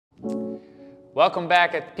Welcome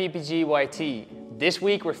back at PPGYT. This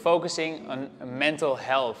week we're focusing on mental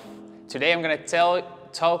health. Today I'm going to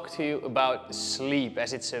talk to you about sleep,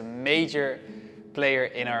 as it's a major player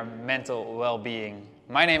in our mental well-being.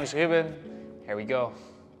 My name is Ruben. Here we go.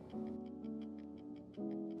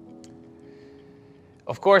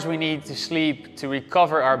 Of course, we need to sleep to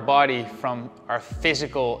recover our body from our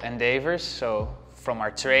physical endeavors, so from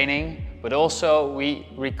our training, but also we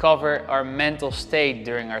recover our mental state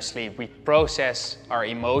during our sleep. We process our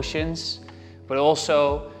emotions, but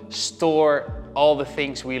also store all the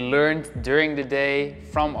things we learned during the day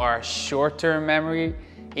from our short-term memory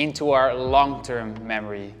into our long-term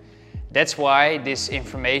memory. That's why this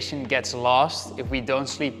information gets lost if we don't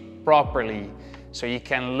sleep properly. So you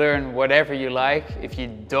can learn whatever you like. If you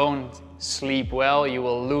don't sleep well, you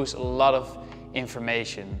will lose a lot of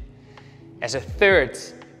information. As a third,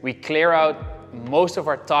 we clear out most of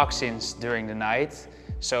our toxins during the night.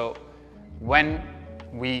 So when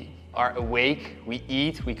we are awake, we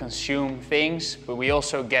eat, we consume things, but we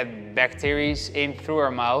also get bacteria in through our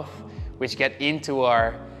mouth, which get into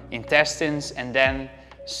our intestines, and then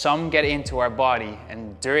some get into our body.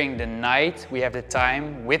 And during the night, we have the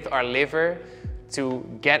time with our liver to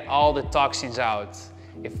get all the toxins out.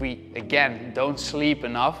 If we, again, don't sleep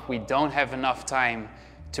enough, we don't have enough time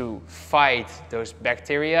to fight those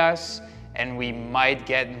bacteria, and we might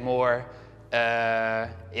get more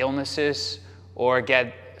illnesses or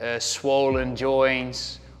get swollen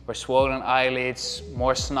joints or swollen eyelids,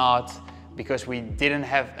 more snot, because we didn't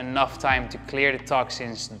have enough time to clear the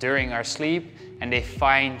toxins during our sleep, and they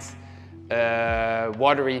find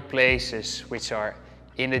watery places, which are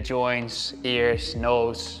in the joints, ears,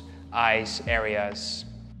 nose, eyes areas.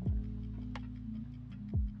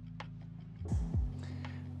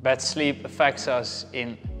 Bad sleep affects us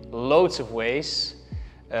in loads of ways,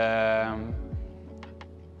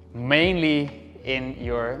 mainly in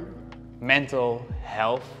your mental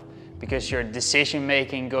health, because your decision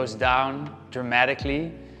making goes down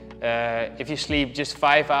dramatically. If you sleep just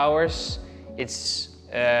 5 hours, it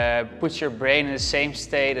puts your brain in the same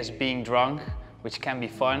state as being drunk, which can be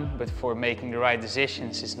fun, but for making the right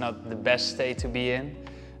decisions, it's not the best state to be in.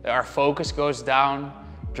 Our focus goes down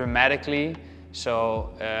dramatically.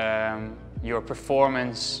 So your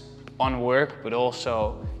performance on work, but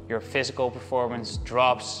also your physical performance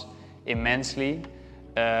drops immensely.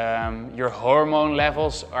 Your hormone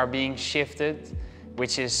levels are being shifted,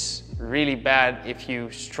 which is really bad if you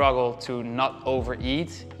struggle to not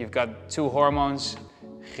overeat. You've got two hormones,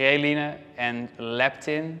 ghrelin and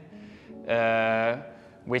leptin,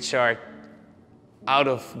 which are out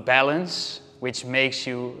of balance, which makes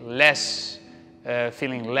you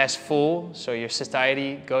feeling less full, so your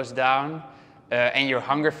satiety goes down, and your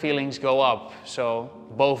hunger feelings go up. So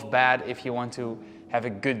both bad if you want to have a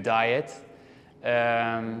good diet.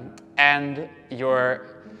 And your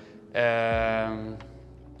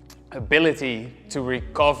ability to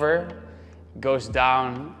recover goes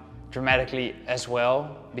down dramatically as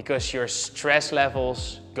well, because your stress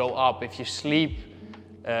levels go up. If you sleep,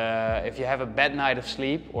 if you have a bad night of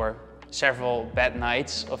sleep or several bad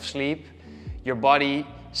nights of sleep, your body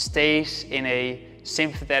stays in a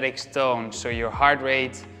sympathetic tone, so your heart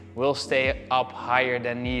rate will stay up higher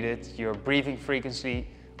than needed, your breathing frequency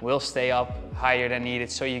will stay up higher than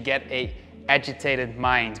needed, so you get an agitated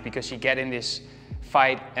mind because you get in this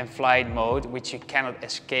fight and flight mode, which you cannot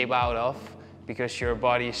escape out of because your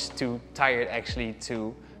body is too tired actually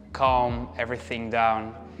to calm everything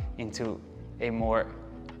down into a more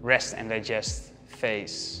rest and digest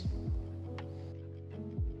phase.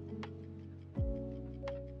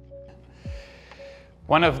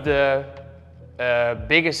 One of the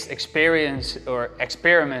biggest experiments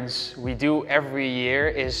we do every year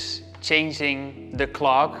is changing the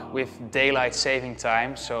clock with daylight saving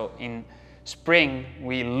time. So in spring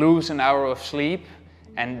we lose an hour of sleep,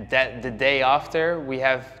 and the day after we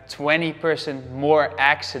have 20% more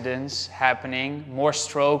accidents happening, more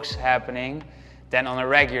strokes happening than on a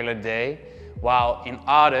regular day. While in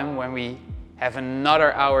autumn, when we have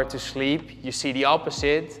another hour to sleep, you see the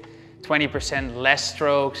opposite. 20% less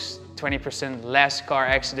strokes, 20% less car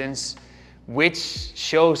accidents, which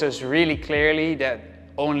shows us really clearly that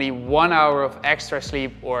only 1 hour of extra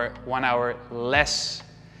sleep or 1 hour less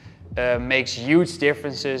makes huge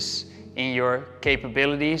differences in your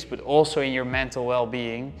capabilities, but also in your mental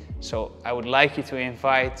well-being. So I would like you to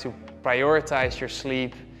invite to prioritize your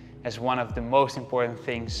sleep as one of the most important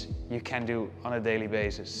things you can do on a daily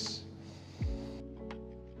basis.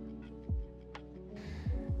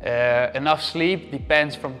 Enough sleep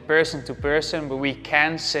depends from person to person, but we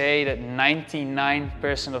can say that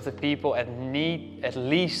 99% of the people at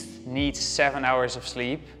least need 7 hours of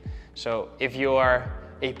sleep. So if you are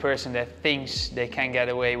a person that thinks they can get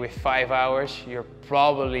away with 5 hours, you're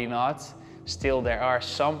probably not. Still, there are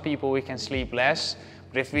some people we can sleep less.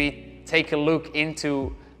 But if we take a look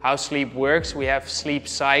into how sleep works, we have sleep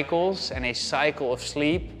cycles, and a cycle of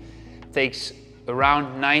sleep takes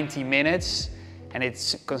around 90 minutes. And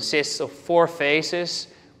it consists of 4 phases,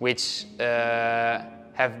 which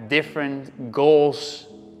have different goals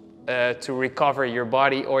to recover your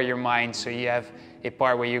body or your mind. So you have a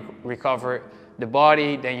part where you recover the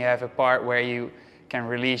body, then you have a part where you can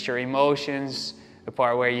release your emotions, a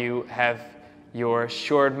part where you have your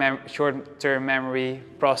short-term memory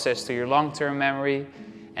processed to your long-term memory.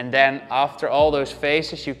 And then after all those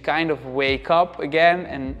phases, you kind of wake up again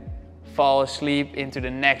and fall asleep into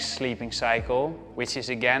the next sleeping cycle, which is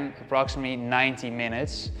again approximately 90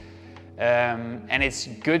 minutes. And it's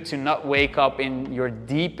good to not wake up in your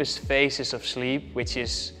deepest phases of sleep, which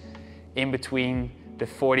is in between the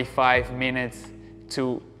 45-minute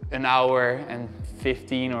to an hour and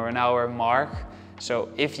 15 or an hour mark. So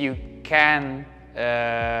if you can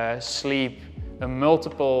sleep a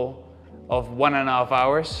multiple of 1.5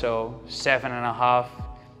 hours, so 7.5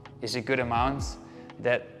 is a good amount,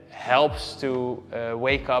 that helps to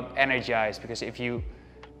wake up energized, because if you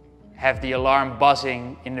have the alarm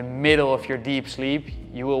buzzing in the middle of your deep sleep,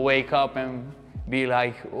 you will wake up and be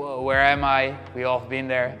like, whoa, where am I? We all have been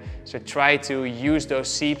there. So try to use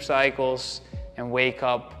those sleep cycles and wake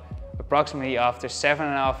up approximately after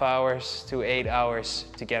 7.5 hours to 8 hours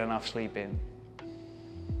to get enough sleep in.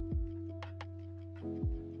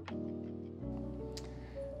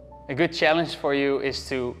 A good challenge for you is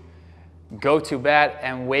to go to bed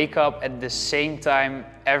and wake up at the same time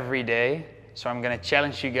every day. So I'm going to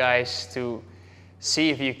challenge you guys to see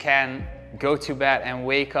if you can go to bed and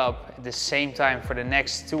wake up at the same time for the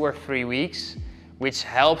next 2 or 3 weeks, which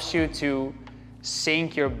helps you to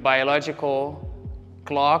sync your biological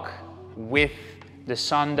clock with the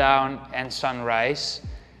sundown and sunrise.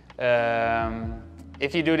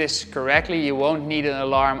 If you do this correctly, you won't need an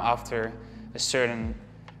alarm after a certain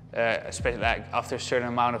especially after a certain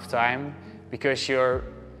amount of time, because your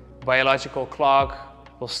biological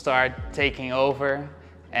clock will start taking over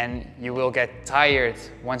and you will get tired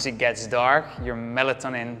once it gets dark. Your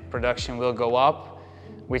melatonin production will go up,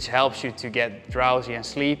 which helps you to get drowsy and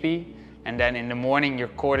sleepy. And then in the morning, your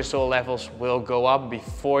cortisol levels will go up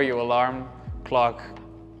before your alarm clock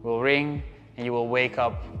will ring, and you will wake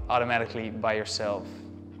up automatically by yourself.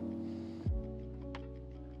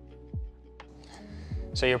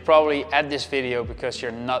 So you're probably at this video because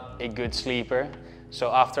you're not a good sleeper.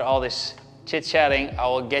 So after all this chit-chatting, I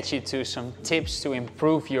will get you to some tips to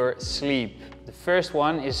improve your sleep. The first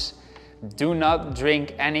one is, do not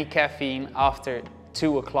drink any caffeine after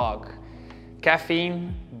 2 o'clock.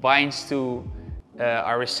 Caffeine binds to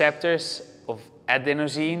our receptors of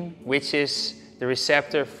adenosine, which is the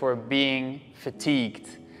receptor for being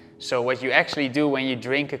fatigued. So what you actually do when you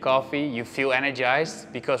drink a coffee, you feel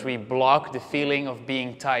energized because we block the feeling of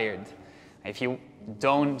being tired. If you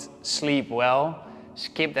don't sleep well,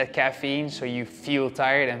 skip that caffeine so you feel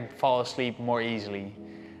tired and fall asleep more easily.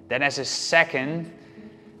 Then as a second,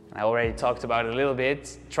 I already talked about it a little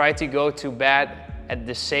bit, try to go to bed at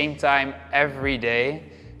the same time every day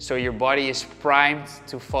so your body is primed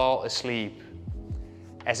to fall asleep.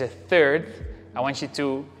 As a third, I want you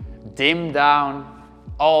to dim down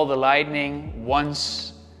all the lighting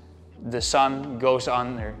once the sun goes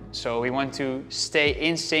under. So we want to stay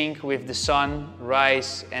in sync with the sun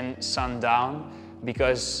rise and sundown,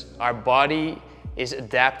 because our body is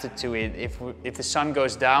adapted to it. If the sun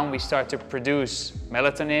goes down, we start to produce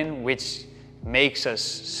melatonin, which makes us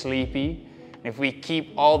sleepy. If we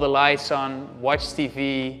keep all the lights on, watch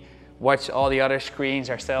TV, watch all the other screens,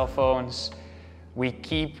 our cell phones, we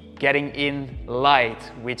keep getting in light,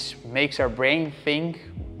 which makes our brain think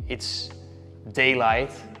it's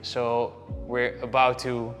daylight. So we're about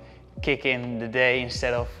to kick in the day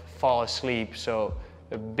instead of fall asleep. So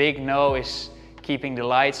a big no is keeping the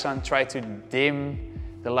lights on. Try to dim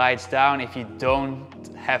the lights down. If you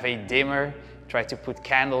don't have a dimmer, try to put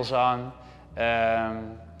candles on.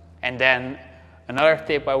 And then another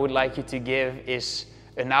tip I would like you to give is,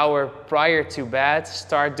 an hour prior to bed,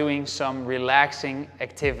 start doing some relaxing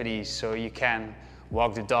activities. So you can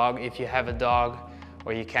walk the dog if you have a dog,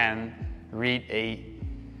 or you can read a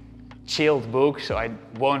chilled book. So I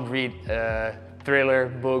won't read a thriller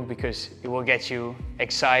book because it will get you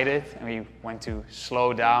excited and we want to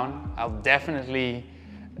slow down. I'll definitely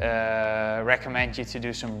recommend you to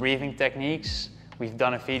do some breathing techniques. We've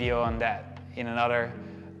done a video on that in another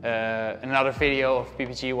video of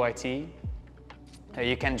PPG-YT.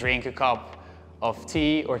 You can drink a cup of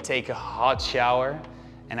tea or take a hot shower.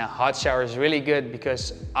 And a hot shower is really good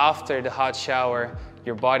because after the hot shower,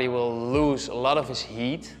 your body will lose a lot of its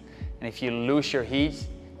heat. And if you lose your heat,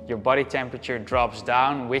 your body temperature drops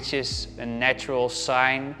down, which is a natural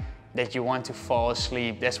sign that you want to fall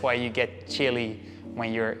asleep. That's why you get chilly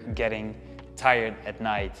when you're getting tired at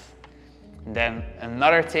night. And then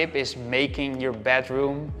another tip is making your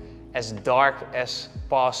bedroom as dark as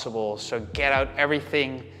possible. So get out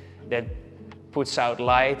everything that puts out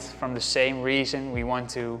light. From the same reason, we want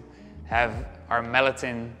to have our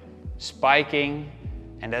melatonin spiking,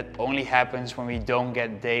 and that only happens when we don't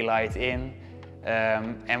get daylight in,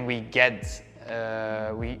 and we get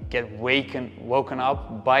woken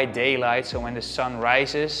up by daylight. So when the sun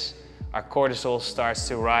rises, our cortisol starts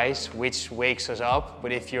to rise, which wakes us up.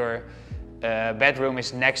 But if your bedroom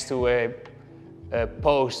is next to a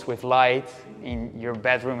post with light, and your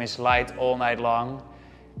bedroom is light all night long,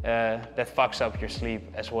 that fucks up your sleep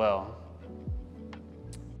as well.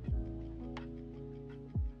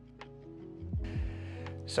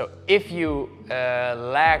 So if you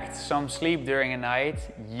lacked some sleep during a night,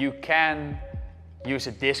 you can use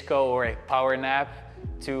a disco or a power nap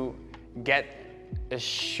to get a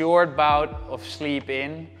short bout of sleep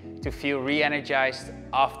in to feel re-energized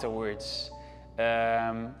afterwards.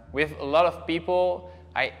 With a lot of people,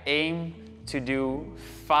 I aim to do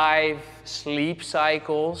 5 sleep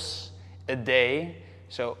cycles a day.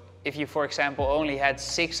 So if you, for example, only had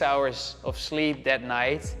 6 hours of sleep that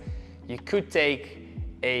night, you could take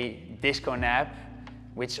a disco nap,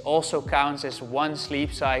 which also counts as 1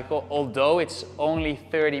 sleep cycle, although it's only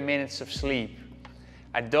 30 minutes of sleep.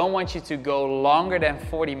 I don't want you to go longer than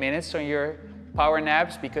 40 minutes on your power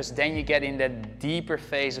naps, because then you get in that deeper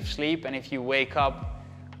phase of sleep, and if you wake up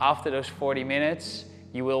after those 40 minutes,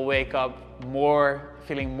 you will wake up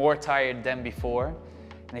feeling more tired than before.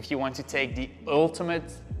 And if you want to take the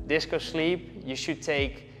ultimate disco sleep, you should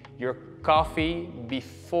take your coffee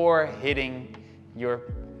before hitting your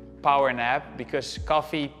power nap, because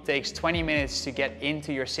coffee takes 20 minutes to get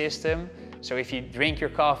into your system. So if you drink your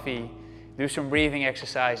coffee, do some breathing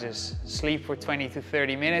exercises, sleep for 20 to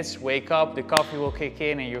 30 minutes, wake up, the coffee will kick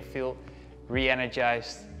in, and you'll feel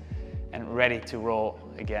re-energized and ready to roll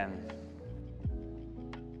again.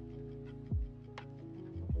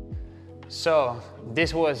 So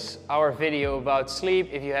this was our video about sleep.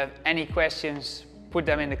 If you have any questions, put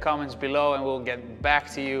them in the comments below and we'll get back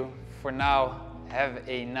to you. For now, have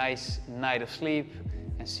a nice night of sleep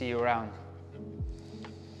and see you around.